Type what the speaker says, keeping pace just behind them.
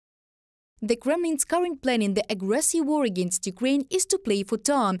The Kremlin's current plan in the aggressive war against Ukraine is to play for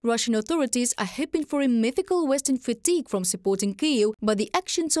time. Russian authorities are hoping for a mythical Western fatigue from supporting Kyiv, but the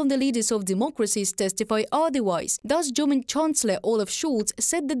actions of the leaders of democracies testify otherwise. Thus, German Chancellor Olaf Scholz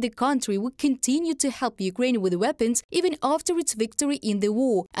said that the country would continue to help Ukraine with weapons even after its victory in the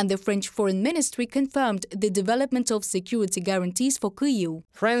war, and the French Foreign Ministry confirmed the development of security guarantees for Kyiv.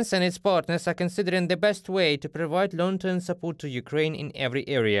 France and its partners are considering the best way to provide long-term support to Ukraine in every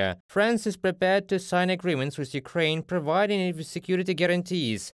area. France is prepared to sign agreements with Ukraine providing it with security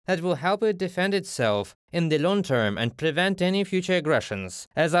guarantees that will help it defend itself in the long term and prevent any future aggressions,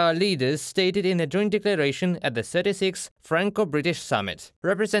 as our leaders stated in a joint declaration at the 36th Franco-British Summit.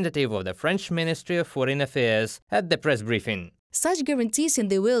 Representative of the French Ministry of Foreign Affairs at the press briefing. Such guarantees in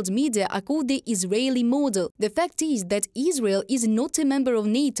the world media are called the Israeli model. The fact is that Israel is not a member of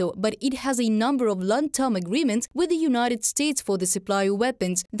NATO, but it has a number of long-term agreements with the United States for the supply of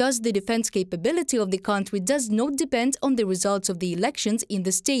weapons. Thus, the defense capability of the country does not depend on the results of the elections in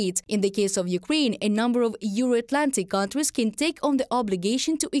the states. In the case of Ukraine, a number of Euro-Atlantic countries can take on the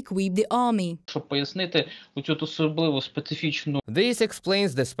obligation to equip the army. This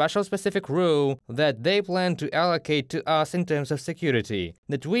explains the specific role that they plan to allocate to us in terms of security,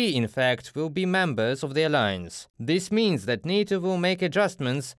 that we, in fact, will be members of the alliance. This means that NATO will make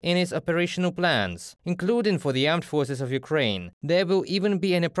adjustments in its operational plans, including for the armed forces of Ukraine. There will even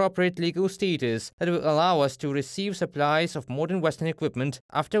be an appropriate legal status that will allow us to receive supplies of modern Western equipment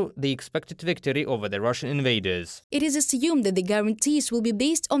after the expected victory over the Russian invaders. It is assumed that the guarantees will be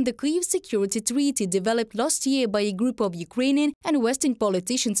based on the Kyiv Security Treaty developed last year by a group of Ukrainian and Western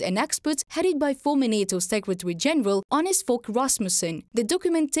politicians and experts headed by former NATO Secretary General Hannes Fogh Rasmussen. The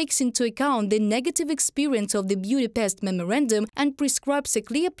document takes into account the negative experience of the Budapest Memorandum and prescribes a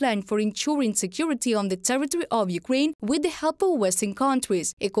clear plan for ensuring security on the territory of Ukraine with the help of Western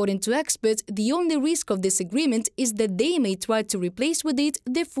countries. According to experts, the only risk of this agreement is that they may try to replace with it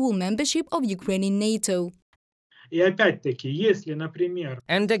the full membership of Ukraine in NATO.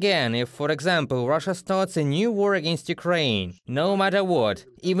 And again, if, for example, Russia starts a new war against Ukraine, no matter what,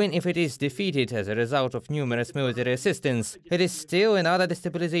 even if it is defeated as a result of numerous military assistance, it is still another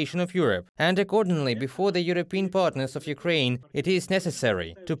destabilization of Europe. And accordingly, before the European partners of Ukraine, it is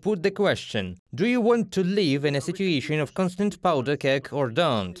necessary to put the question, do you want to live in a situation of constant powder keg or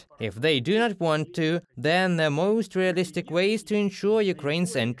don't? If they do not want to, then the most realistic way is to ensure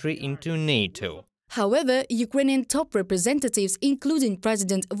Ukraine's entry into NATO. However, Ukrainian top representatives, including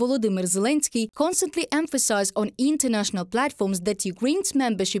President Volodymyr Zelensky, constantly emphasize on international platforms that Ukraine's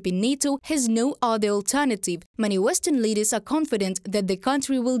membership in NATO has no other alternative. Many Western leaders are confident that the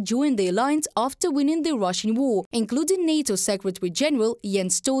country will join the alliance after winning the Russian war, including NATO Secretary General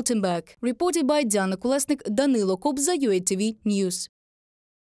Jens Stoltenberg. Reported by Diana Kolesnik, Danilo Kobza, UATV News.